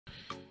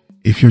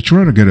If you're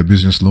trying to get a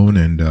business loan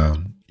and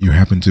you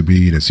happen to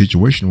be in a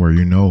situation where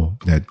you know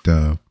that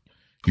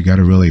you got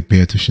to really pay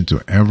attention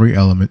to every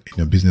element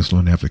in a business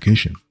loan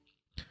application,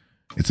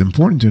 it's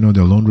important to know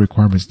the loan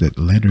requirements that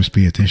lenders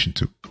pay attention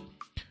to.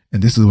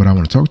 And this is what I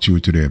want to talk to you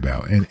today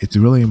about. And it's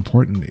really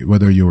important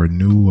whether you're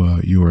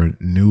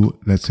new,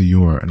 let's say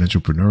you're an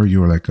entrepreneur,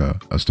 you're like a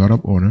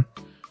startup owner,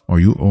 or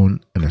you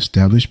own an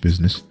established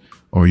business,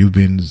 or you've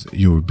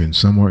been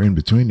somewhere in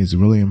between. It's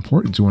really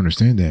important to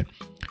understand that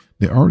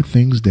there are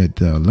things that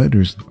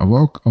lenders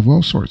of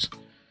all sorts.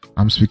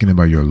 I'm speaking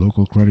about your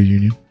local credit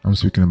union. I'm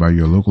speaking about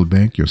your local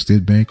bank, your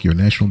state bank, your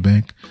national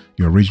bank,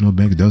 your regional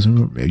bank,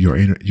 your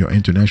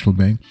international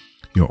bank,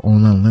 your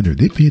online lender.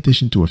 They pay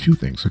attention to a few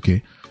things,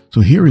 okay? So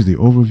here is the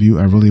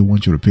overview I really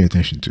want you to pay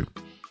attention to.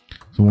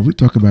 So when we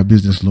talk about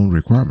business loan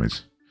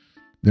requirements,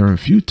 there are a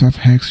few tough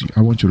hacks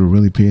I want you to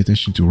really pay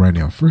attention to right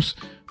now. First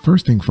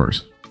thing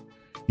first,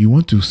 you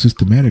want to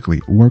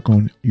systematically work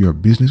on your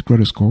business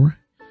credit score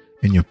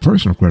and your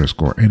personal credit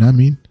score. And I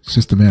mean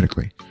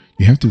systematically.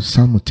 You have to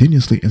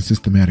simultaneously and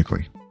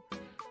systematically.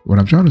 What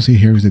I'm trying to say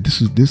here is that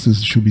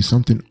this should be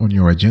something on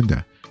your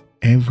agenda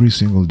every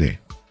single day.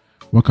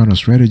 What kind of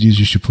strategies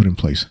you should put in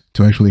place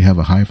to actually have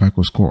a high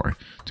FICO score,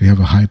 to have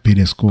a high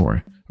payday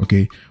score,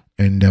 okay?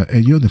 And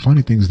you know, the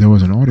funny thing is there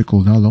was an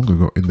article not long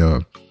ago in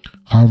the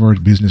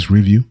Harvard Business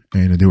Review,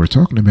 and they were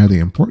talking about the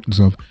importance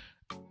of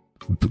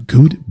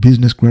good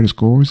business credit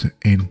scores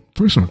and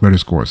personal credit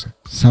scores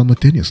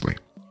simultaneously.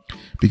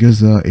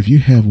 Because if you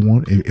have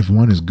one, if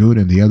one is good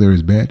and the other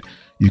is bad,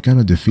 you kind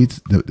of defeat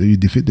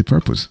the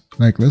purpose.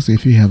 Like, let's say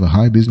if you have a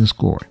high business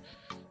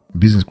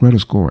credit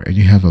score, and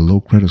you have a low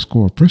credit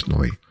score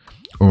personally,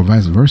 or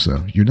vice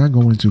versa, you're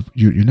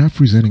not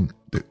presenting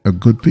a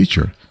good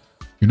picture.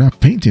 You're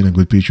not painting a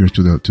good picture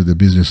to the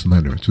business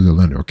lender, to the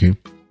lender, okay?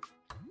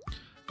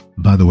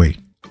 By the way,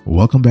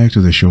 welcome back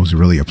to the show. It's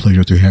really a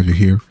pleasure to have you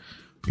here.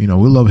 You know,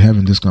 we love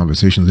having these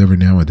conversations every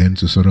now and then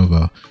to sort of,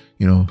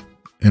 you know,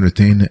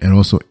 entertain and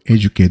also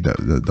educate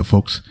the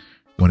folks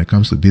when it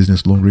comes to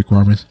business loan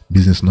requirements,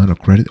 business line of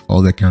credit,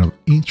 all those kinds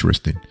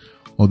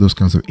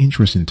of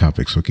interesting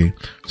topics, okay?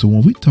 So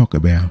when we talk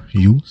about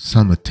you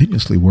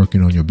simultaneously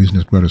working on your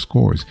business credit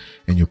scores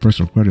and your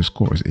personal credit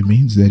scores, it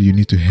means that you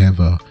need to have,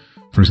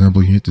 for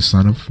example, you need to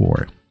sign up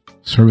for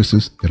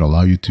services that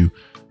allow you to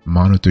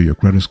monitor your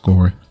credit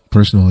score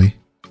personally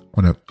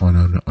on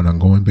an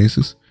ongoing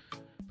basis.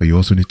 But you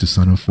also need to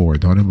sign up for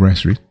Dun &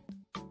 Bradstreet,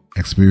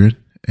 Experian,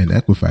 and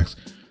Equifax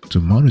to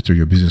monitor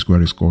your business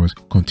credit scores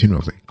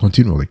continually.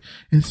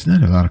 And it's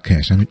not a lot of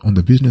cash. I mean, on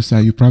the business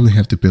side, you probably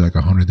have to pay like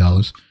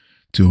 $100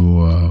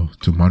 to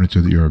monitor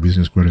your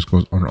business credit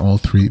scores on all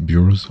three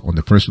bureaus. On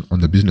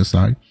the business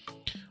side,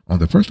 on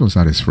the personal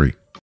side, it's free.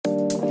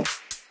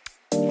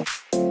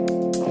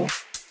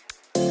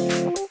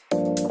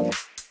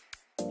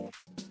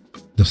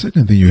 The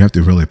second thing you have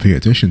to really pay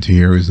attention to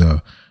here is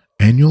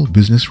annual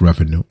business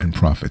revenue and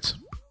profits.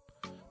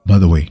 By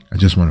the way, I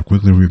just want to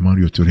quickly remind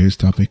you of today's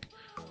topic.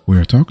 We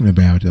are talking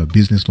about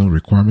business loan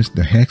requirements,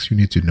 the hacks you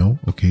need to know,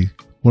 okay?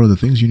 What are the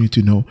things you need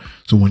to know?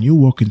 So when you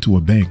walk into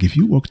a bank, if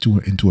you walk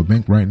into a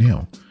bank right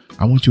now,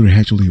 I want you to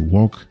actually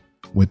walk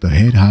with the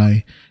head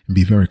high and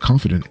be very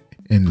confident.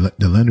 And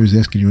the lender is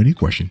asking you any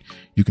question,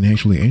 you can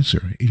actually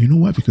answer. You know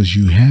why? Because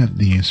you have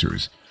the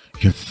answers.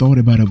 You've thought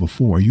about it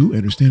before. You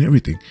understand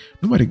everything.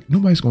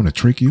 Nobody's going to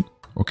trick you,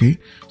 okay?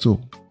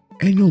 So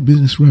annual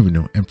business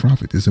revenue and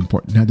profit is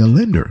important. Now,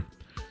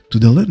 to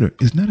the lender,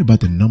 it's not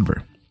about the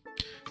number.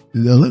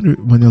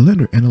 When the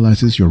lender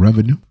analyzes your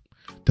revenue,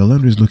 the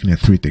lender is looking at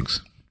three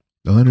things.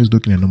 The lender is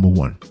looking at number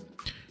one,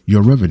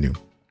 your revenue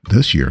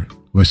this year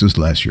versus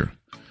last year.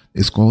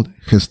 It's called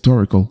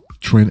historical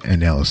trend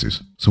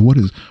analysis. So what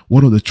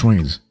are the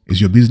trends? Is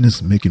your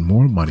business making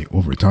more money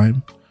over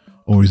time,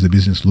 or is the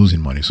business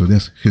losing money? So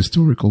that's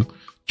historical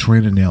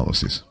trend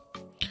analysis.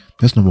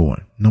 That's number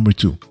one. Number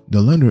two,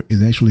 the lender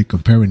is actually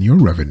comparing your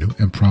revenue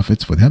and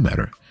profits, for that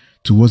matter,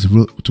 to what's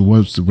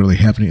really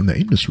happening in the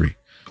industry.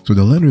 So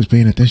the lender is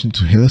paying attention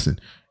to, hey, listen,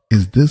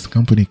 is this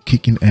company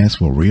kicking ass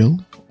for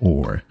real?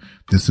 Or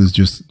this is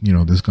just, you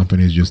know, this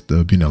company is just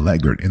being a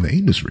laggard in the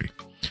industry.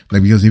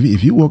 Like, because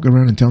if you walk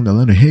around and tell the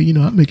lender, hey, you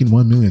know, I'm making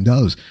 $1 million,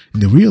 and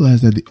they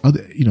realize that the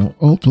other, you know,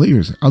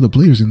 other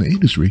players in the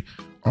industry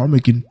are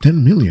making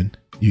 10 million,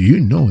 you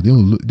know,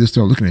 they'll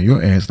start looking at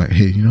your ass like,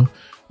 hey, you know,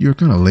 you're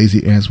kind of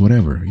lazy ass,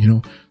 whatever, you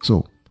know.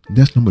 So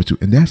that's number two.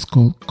 And that's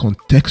called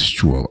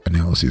contextual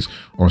analysis,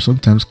 or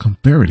sometimes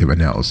comparative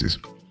analysis.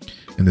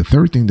 And the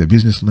third thing that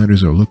business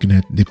lenders are looking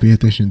at, they pay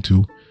attention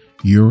to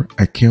your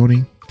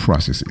accounting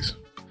processes.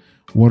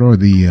 What are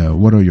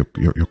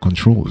your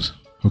controls?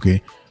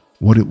 Okay.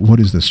 What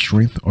is the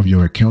strength of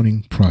your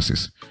accounting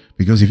process?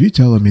 Because if you're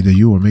telling me that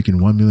you are making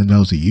 $1 million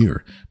a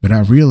year, but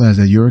I realize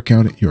that your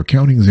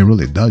accounting is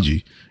really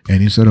dodgy,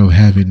 and instead of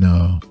having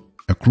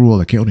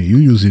accrual accounting, you're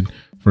using,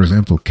 for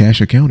example,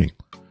 cash accounting.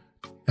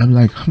 I'm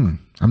like,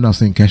 I'm not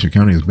saying cash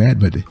accounting is bad,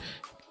 but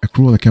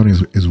accrual accounting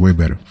is way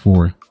better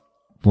for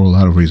for a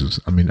lot of reasons.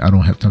 I mean, I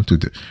don't have time to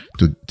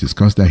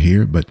discuss that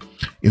here, but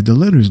if the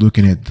lender is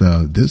looking at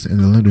this and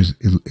the lender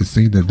is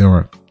saying that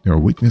there are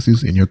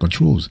weaknesses in your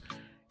controls,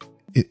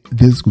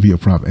 this could be a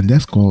problem, and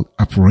that's called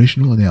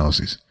operational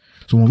analysis.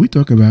 So when we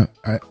talk about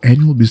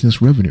annual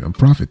business revenue and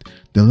profit,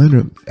 the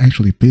lender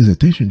actually pays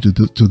attention to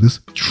this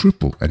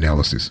triple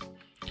analysis.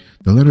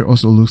 The lender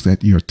also looks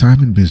at your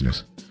time in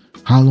business.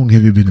 How long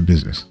have you been in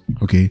business?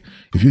 Okay,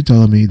 if you're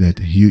telling me that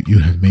you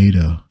have made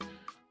 $1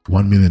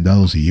 million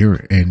a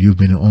year and you've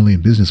been only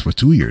in business for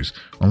 2 years,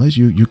 unless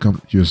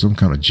you're some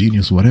kind of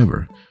genius,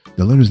 whatever,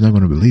 the lender's not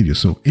going to believe you.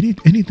 So any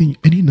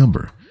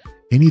number,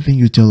 anything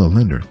you tell a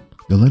lender,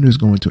 the lender is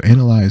going to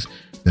analyze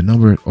the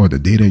number or the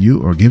data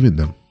you are giving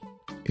them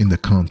in the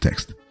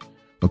context.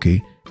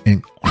 Okay,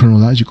 and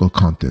chronological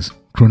context.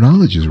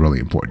 Chronology is really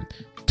important.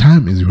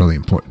 Time is really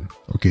important.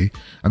 Okay,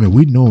 I mean,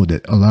 we know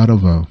that a lot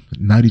of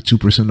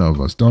 92%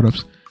 of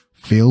startups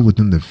fail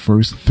within the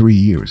first 3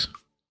 years.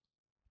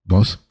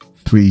 Boss,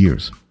 3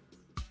 years,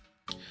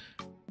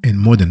 and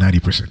more than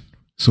 90%.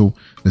 So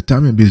the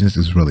time in business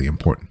is really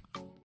important.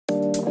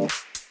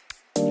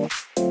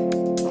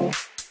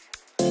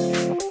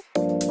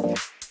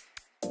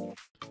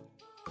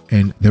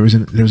 And there's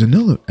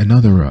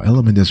another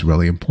element that's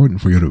really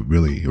important for you to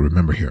really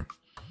remember here.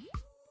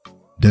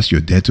 That's your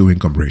debt to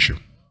income ratio.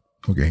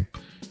 Okay,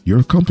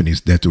 your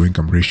company's debt to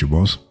income ratio,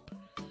 boss.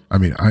 I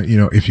mean,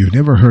 if you've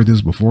never heard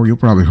this before, you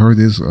probably heard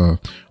this on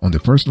the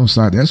personal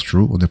side. That's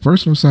true. On the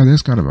personal side,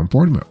 that's kind of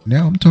important. But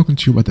now I'm talking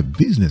to you about the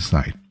business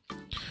side.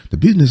 The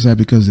business side,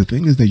 because the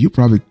thing is that you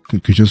probably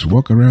could just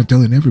walk around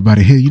telling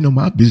everybody, hey,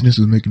 my business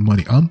is making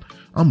money.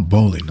 I'm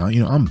balling.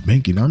 I'm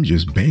banking. I'm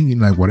just banging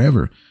like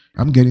whatever.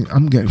 I'm getting,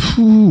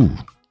 whew.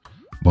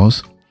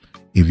 Boss,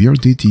 if your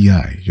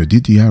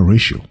DTI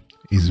ratio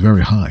is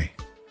very high,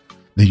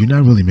 then you're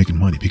not really making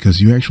money, because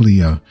you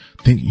actually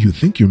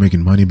think you're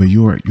making money, but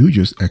you're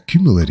just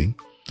accumulating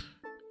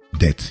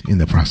debt in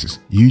the process.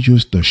 You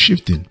just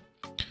shifting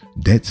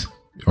debt,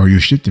 or you're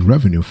shifting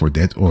revenue for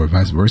debt, or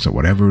vice versa,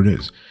 whatever it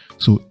is.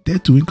 So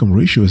debt to income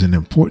ratio is an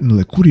important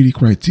liquidity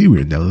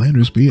criterion that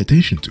lenders pay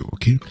attention to.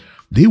 Okay,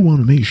 they want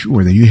to make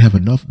sure that you have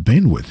enough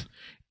bandwidth,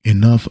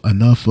 enough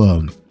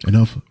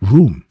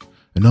room,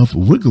 enough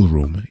wiggle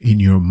room in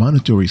your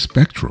monetary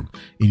spectrum,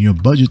 in your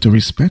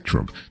budgetary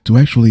spectrum, to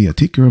actually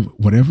take care of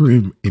whatever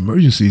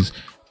emergencies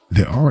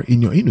there are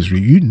in your industry.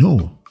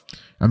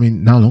 I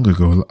mean, not long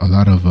ago, a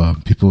lot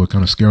of people were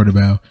kind of scared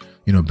about,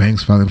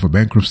 banks filing for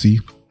bankruptcy.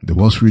 The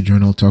Wall Street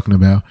Journal talking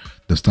about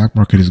the stock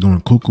market is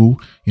going cuckoo,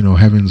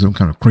 having some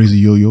kind of crazy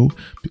yo-yo.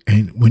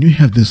 And when you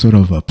have this sort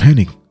of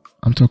panic,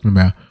 I'm talking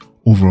about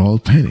overall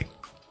panic,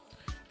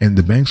 and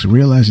the banks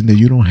realizing that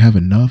you don't have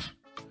enough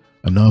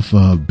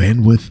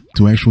bandwidth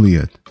to actually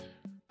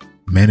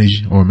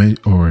manage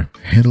or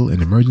handle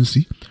an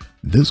emergency,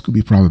 this could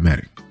be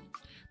problematic.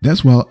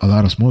 That's why a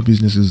lot of small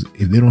businesses,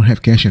 if they don't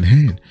have cash in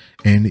hand,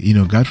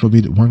 and God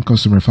forbid one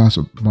customer files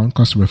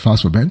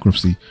for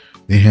bankruptcy,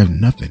 they have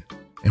nothing.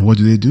 And what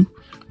do?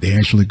 They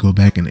actually go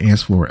back and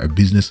ask for a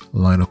business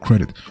line of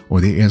credit,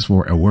 or they ask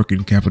for a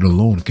working capital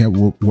loan,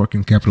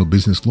 working capital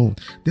business loan.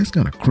 That's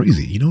kind of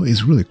crazy.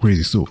 It's really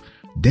crazy. So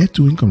debt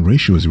to income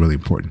ratio is really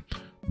important.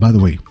 By the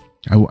way,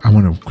 I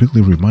want to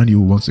quickly remind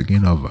you once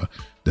again of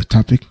the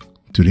topic,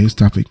 today's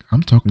topic.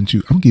 I'm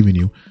giving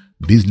you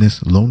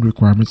business loan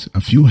requirements,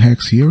 a few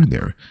hacks here and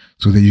there,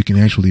 so that you can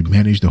actually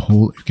manage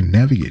you can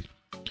navigate,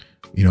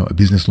 a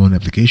business loan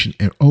application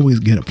and always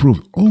get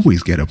approved.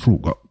 Always get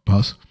approved,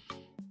 boss.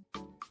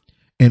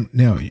 And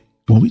now,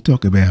 when we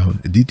talk about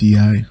a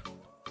DTI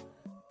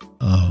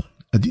of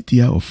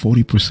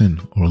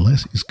 40% or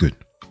less is good.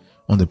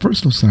 On the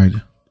personal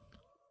side,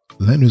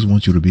 lenders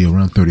want you to be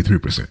around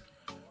 33%.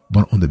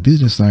 But on the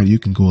business side, you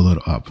can go a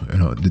little up.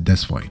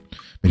 That's fine.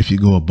 But if you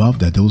go above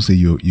that, they'll say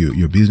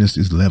your business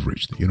is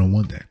leveraged. You don't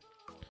want that.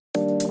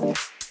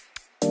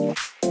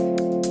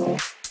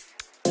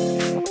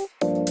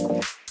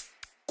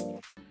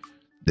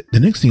 The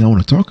next thing I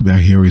want to talk about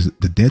here is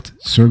the debt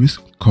service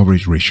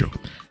coverage ratio.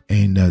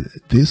 And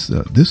this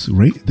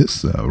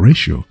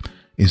ratio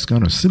is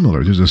kind of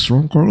similar. There's a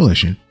strong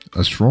correlation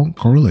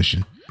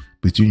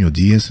between your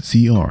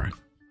DSCR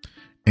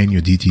and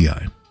your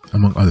DTI,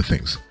 among other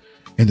things.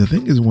 And the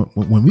thing is,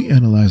 when we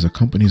analyze a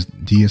company's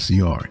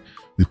DSCR,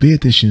 we pay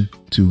attention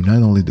to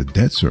not only the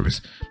debt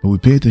service, but we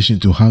pay attention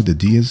to how the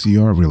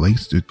DSCR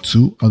relates to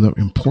two other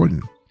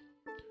important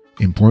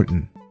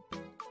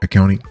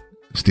accounting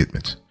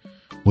statements.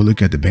 We'll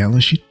look at the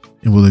balance sheet,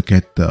 and we'll look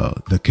at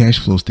the cash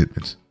flow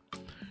statements.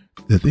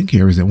 The thing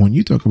here is that when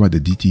you talk about the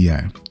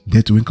DTI,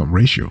 debt to income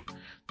ratio,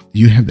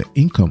 you have the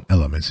income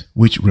elements,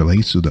 which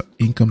relates to the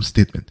income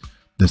statement,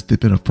 the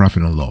statement of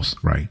profit and loss,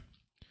 right?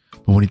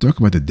 But when you talk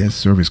about the debt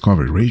service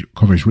coverage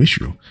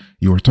ratio,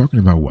 you are talking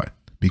about what?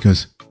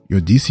 Because your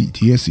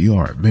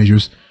DSCR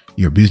measures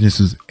your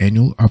business's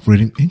annual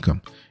operating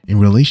income in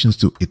relation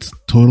to its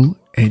total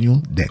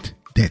annual debt.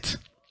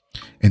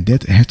 And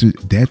debt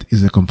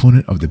is a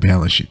component of the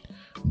balance sheet.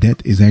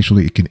 debt is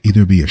actually, it can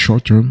either be a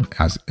short-term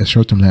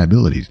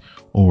liabilities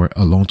or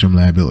a long-term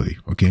liability.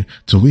 Okay,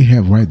 so we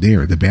have right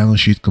there the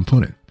balance sheet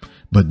component.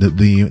 But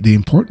the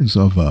importance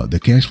of the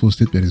cash flow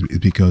statement is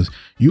because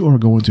you are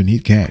going to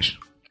need cash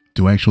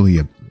to actually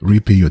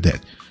repay your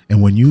debt.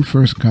 And when you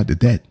first got the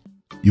debt,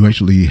 you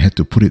actually had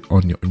to put it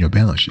on your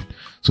balance sheet.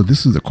 So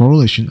this is the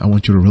correlation I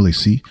want you to really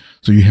see,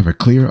 so you have a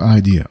clear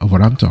idea of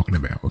what I'm talking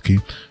about. Okay,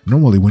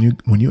 normally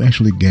when you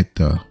actually get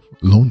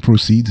loan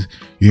proceeds,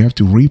 you have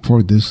to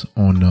report this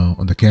on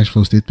the cash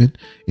flow statement.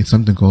 It's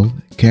something called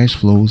cash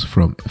flows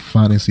from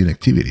financing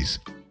activities,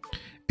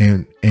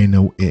 and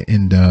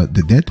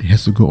the debt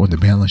has to go on the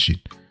balance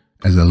sheet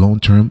as a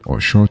long-term or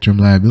short-term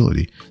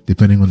liability,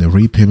 depending on the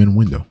repayment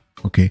window.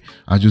 Okay,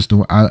 I just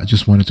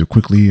wanted to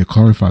quickly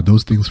clarify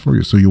those things for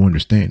you, so you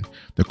understand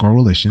the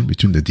correlation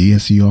between the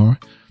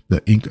DSCR,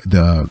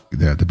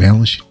 the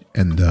balance sheet,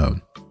 and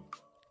the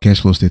cash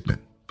flow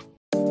statement.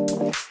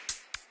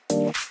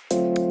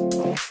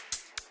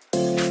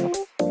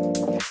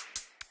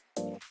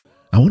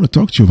 I want to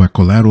talk to you about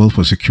collateral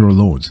for secure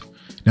loans.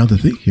 Now, the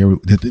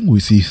thing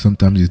we see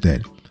sometimes is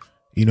that,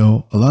 you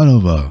know, a lot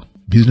of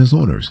business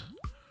owners,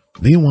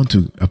 they want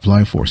to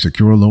apply for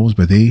secure loans,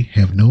 but they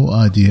have no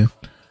idea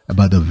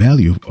about the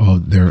value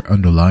of their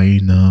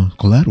underlying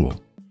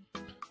collateral.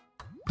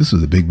 This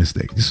is a big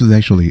mistake. This is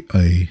actually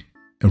a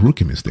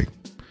rookie mistake.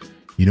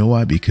 You know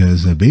why?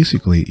 Because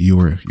basically you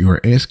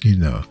are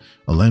asking a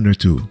lender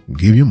to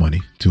give you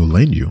money, to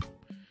lend you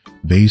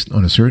based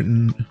on a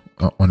certain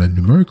on a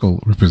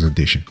numerical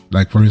representation.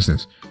 Like, for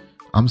instance,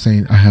 I'm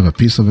saying I have a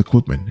piece of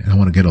equipment and I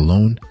want to get a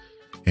loan,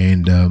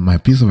 and my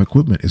piece of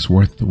equipment is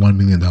worth $1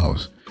 million.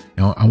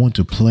 Now I want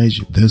to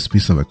pledge this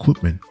piece of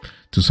equipment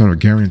to sort of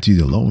guarantee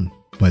the loan.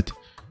 But,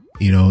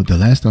 you know, the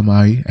last time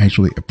I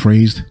actually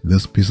appraised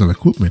this piece of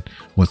equipment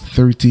was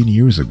 13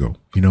 years ago.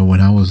 You know,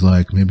 when I was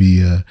like,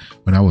 maybe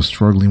when I was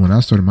struggling, when I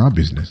started my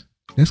business.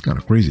 That's kind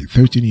of crazy.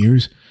 13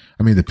 years.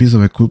 I mean, the piece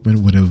of equipment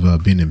would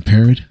have been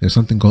impaired. There's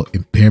something called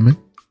impairment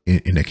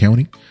in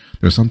accounting.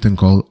 There's something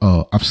called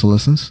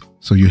obsolescence.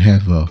 So you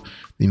have,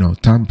 you know,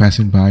 time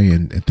passing by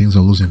and things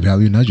are losing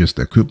value, not just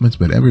the equipment,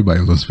 but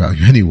everybody loses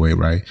value anyway,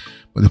 right?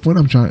 But the point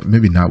I'm trying,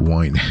 maybe not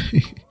wine.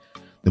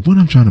 The point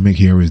I'm trying to make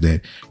here is that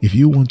if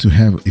you want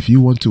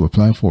to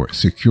apply for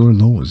secure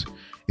loans,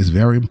 it's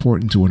very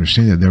important to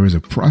understand that there is a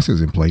process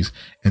in place,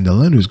 and the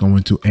lender is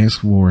going to ask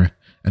for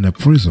an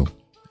appraisal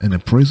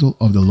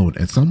of the loan.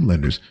 And some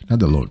lenders, not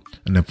the loan,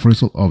 an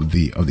appraisal of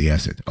the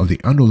asset, of the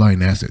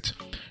underlying assets.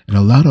 And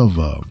a lot of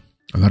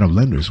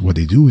lenders, what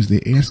they do is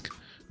they ask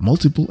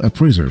multiple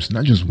appraisers,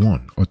 not just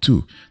one or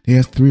two. They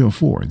ask 3 or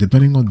 4,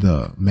 depending on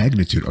the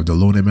magnitude of the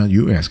loan amount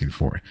you're asking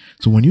for.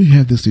 So when you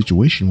have this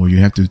situation where you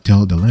have to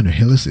tell the lender,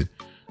 hey, listen,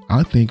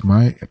 I think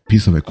my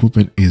piece of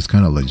equipment is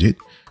kind of legit.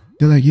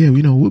 They're like, yeah,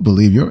 you know, we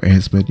believe your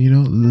ass, but, you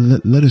know,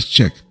 let us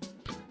check.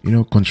 You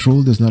know,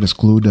 control does not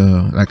exclude,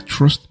 like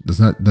trust does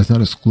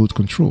not exclude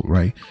control,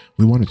 right?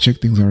 We want to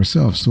check things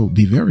ourselves. So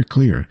be very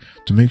clear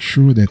to make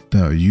sure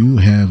that you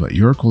have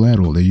your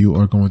collateral that you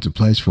are going to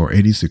pledge for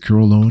any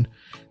secure loan,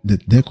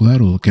 that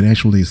collateral can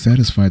actually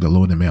satisfy the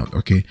loan amount.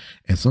 Okay.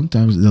 And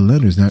sometimes the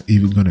lender is not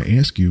even going to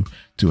ask you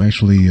to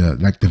actually,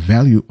 like, the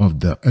value of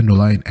the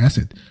underlying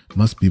asset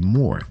must be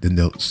more than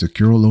the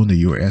secure loan that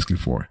you are asking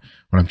for.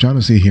 What I'm trying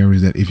to say here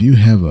is that if you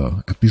have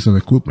a piece of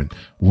equipment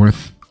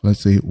worth,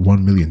 let's say,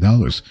 $1 million,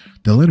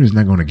 the lender is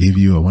not going to give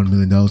you a $1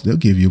 million. They'll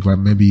give you about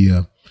maybe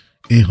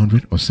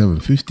 800 or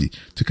 750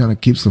 to kind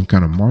of keep some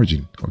kind of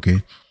margin.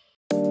 Okay.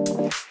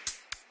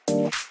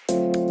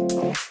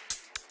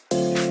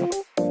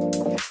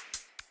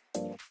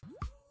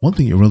 One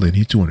thing you really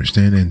need to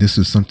understand, and this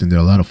is something that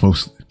a lot of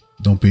folks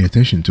don't pay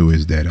attention to,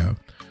 is that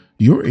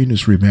your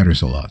industry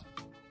matters a lot.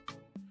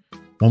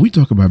 When we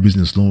talk about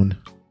business loan,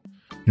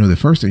 you know, the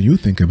first thing you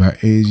think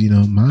about is, you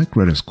know, my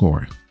credit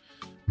score,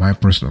 my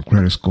personal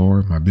credit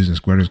score, my business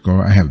credit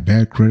score. I have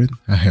bad credit.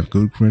 I have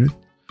good credit.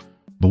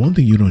 But one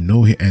thing you don't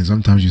know here, and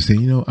sometimes you say,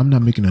 you know, I'm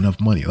not making enough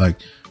money. Like,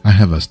 I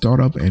have a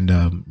startup and,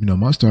 you know,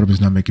 my startup is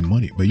not making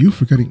money. But you're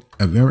forgetting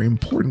a very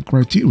important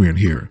criterion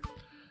here.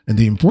 And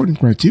the important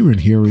criterion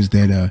here is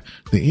that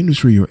the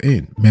industry you're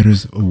in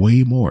matters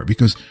way more,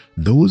 because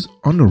those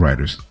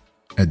underwriters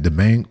at the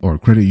bank or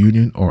credit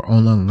union or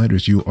online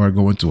lenders you are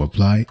going to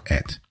apply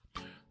at,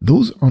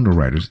 those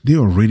underwriters, they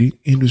are reading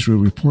industry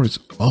reports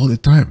all the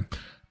time.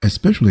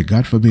 Especially,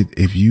 God forbid,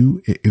 if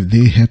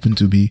they happen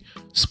to be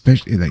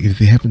special, like if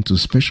they happen to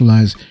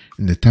specialize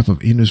in the type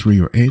of industry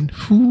you're in,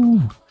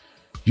 whew,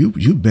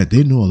 you bet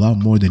they know a lot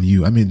more than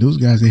you. I mean, those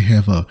guys, they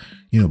have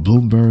you know,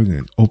 Bloomberg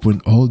and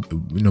open all,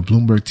 you know,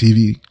 Bloomberg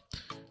TV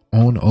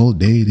on all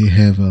day. They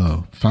have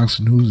Fox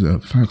News,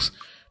 Fox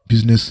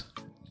Business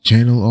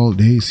Channel all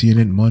day,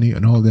 CNN Money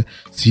and all that,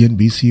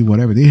 CNBC,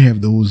 whatever. They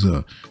have those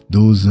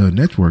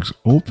networks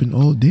open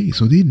all day,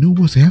 so they know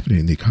what's happening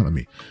in the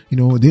economy. You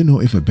know, they know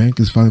if a bank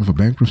is filing for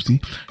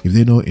bankruptcy, if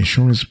they know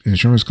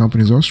insurance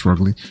companies are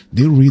struggling.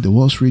 They read the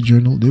Wall Street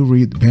Journal, they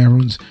read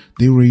Barron's,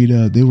 they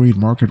read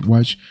Market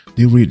Watch,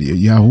 they read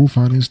Yahoo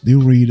Finance, they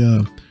read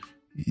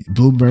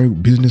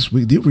Bloomberg Business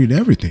Week. They read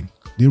everything.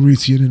 They read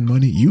CNN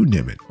Money, you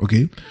name it.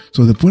 Okay.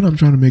 So the point I'm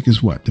trying to make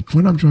is what? The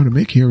point I'm trying to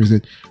make here is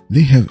that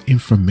they have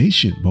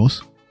information,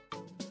 boss.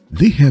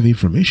 They have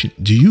information.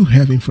 Do you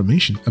have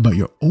information about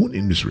your own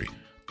industry?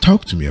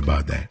 Talk to me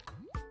about that.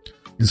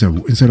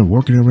 Instead of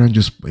walking around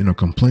just,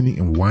 complaining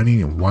and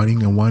whining and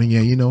whining and whining.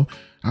 Yeah,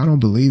 I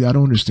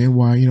don't understand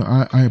why,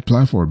 I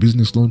apply for a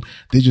business loan.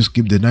 They just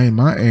keep denying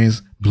my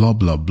ass, blah,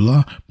 blah,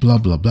 blah, blah,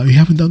 blah, blah. You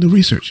haven't done the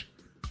research.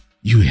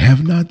 You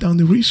have not done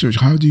the research.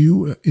 How do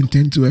you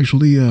intend to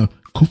actually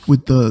cope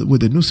with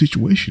the new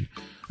situation?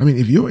 I mean,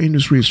 if your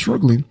industry is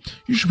struggling,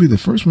 you should be the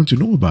first one to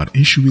know about it.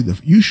 You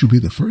should be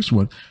the first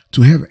one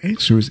to have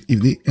answers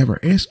if they ever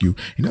ask you.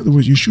 In other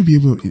words, you should be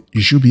able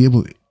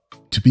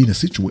to be in a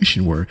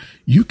situation where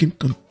you can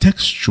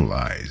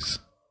contextualize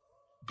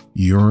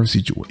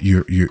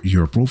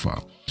your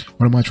profile.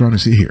 What am I trying to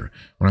say here?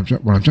 What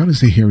I'm trying to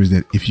say here is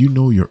that if you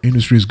know your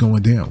industry is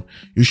going down,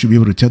 you should be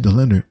able to tell the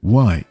lender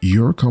why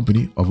your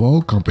company, of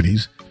all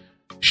companies,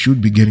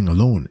 should be getting a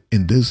loan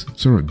in this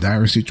sort of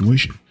dire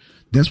situation.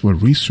 That's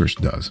what research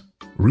does.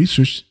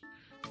 Research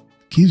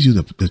gives you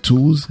the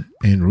tools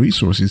and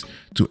resources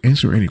to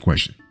answer any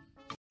question.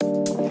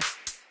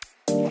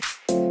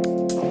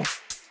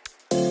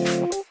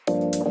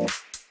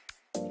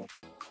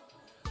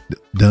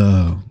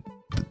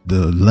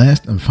 The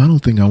last and final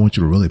thing I want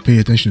you to really pay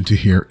attention to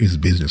here is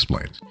business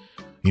plans.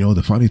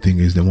 The funny thing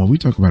is that when we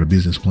talk about a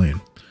business plan,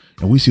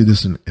 and we see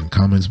this in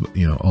comments,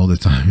 all the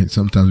time, and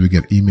sometimes we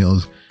get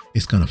emails.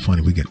 It's kind of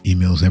funny. We get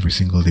emails every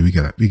single day. We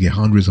get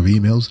hundreds of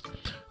emails.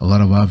 A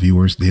lot of our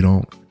viewers, they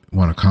don't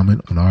want to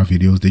comment on our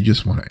videos. They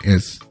just want to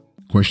ask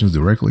questions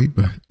directly,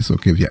 but it's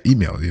okay via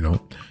email,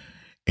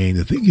 And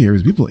the thing here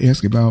is people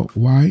ask about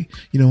why,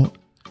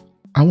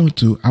 I want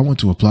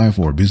to apply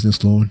for a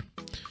business loan.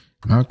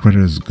 My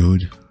credit is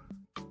good.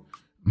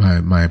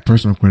 My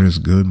personal credit is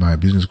good. My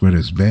business credit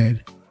is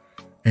bad.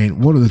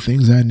 And what are the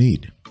things I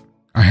need?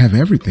 I have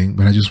everything,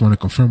 but I just want to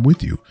confirm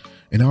with you.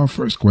 And our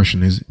first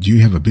question is, do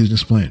you have a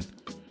business plan?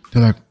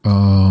 They're like,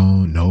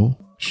 no.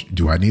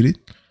 Do I need it?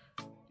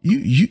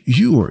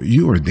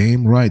 You are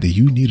damn right that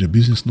you need a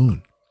business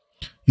loan.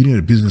 You need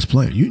a business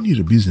plan. You need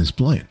a business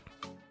plan.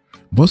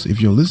 Boss,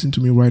 if you're listening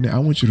to me right now, I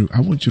want you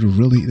to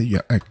really,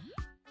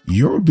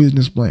 your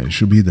business plan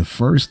should be the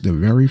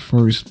very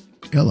first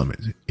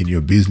element in your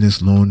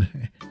business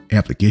loan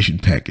application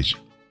package.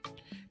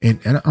 And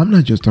I'm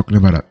not just talking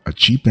about a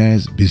cheap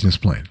ass business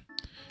plan.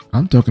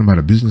 I'm talking about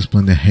a business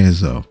plan that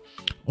has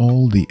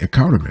all the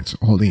accountments,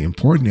 all the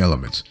important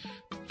elements,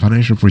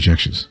 financial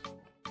projections,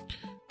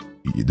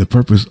 the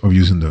purpose of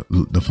using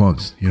the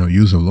funds,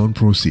 use of loan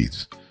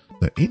proceeds,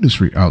 the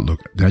industry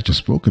outlook that I just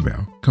spoke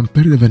about,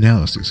 competitive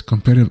analysis,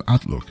 competitive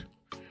outlook.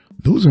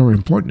 Those are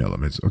important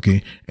elements,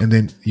 okay? And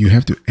then you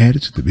have to add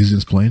it to the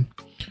business plan,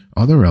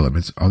 other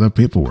elements, other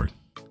paperwork,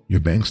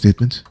 your bank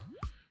statements,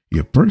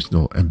 your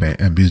personal and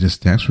business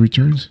tax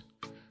returns,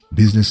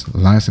 business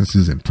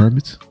licenses and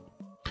permits,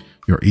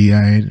 your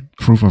EIN,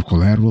 proof of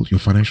collateral, your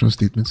financial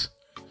statements,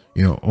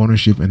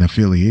 ownership and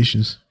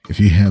affiliations. If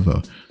you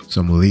have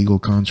some legal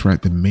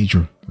contract, the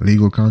major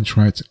legal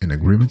contracts and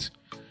agreements.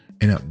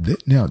 And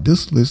now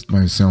this list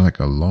might sound like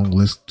a long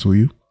list to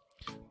you,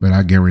 but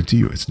I guarantee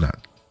you it's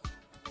not.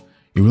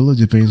 It really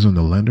depends on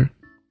the lender.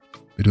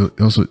 It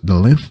also the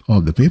length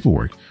of the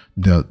paperwork,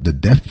 the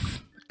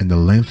depth and the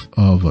length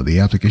of the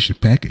application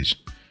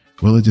package.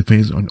 Well, it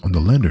depends on the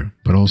lender,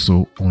 but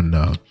also on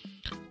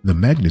the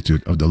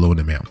magnitude of the loan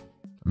amount.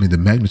 The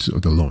magnitude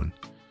of the loan.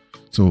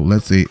 So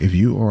let's say if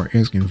you are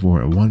asking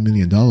for a $1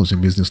 million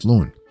in business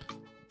loan,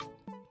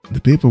 the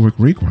paperwork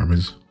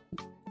requirements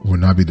will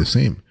not be the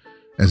same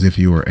as if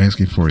you were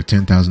asking for a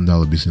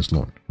 $10,000 business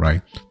loan,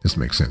 right? This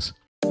makes sense.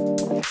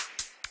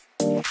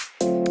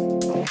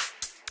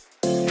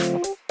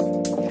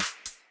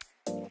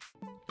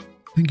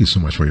 Thank you so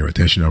much for your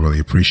attention. I really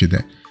appreciate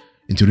that.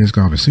 In today's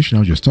conversation,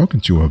 I was just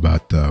talking to you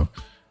about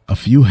a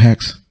few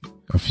hacks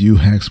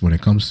when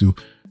it comes to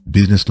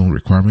business loan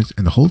requirements.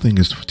 And the whole thing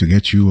is to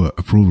get you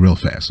approved real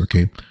fast.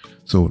 Okay.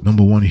 So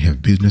number one, you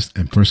have business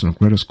and personal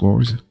credit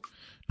scores.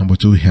 Number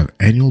two, we have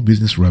annual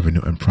business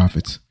revenue and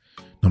profits.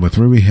 Number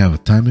three, we have a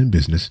time in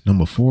business.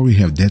 Number four, we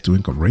have debt to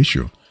income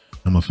ratio.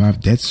 Number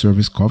five, debt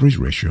service coverage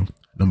ratio.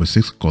 Number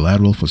six,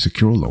 collateral for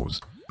secure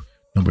loans.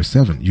 Number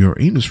seven, your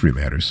industry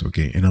matters.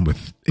 Okay. And number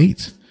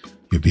eight,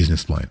 your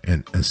business plan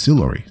and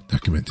ancillary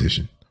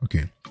documentation.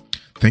 Okay.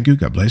 Thank you.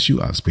 God bless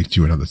you. I'll speak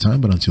to you another time.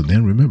 But until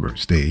then, remember,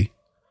 stay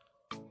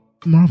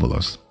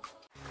marvelous.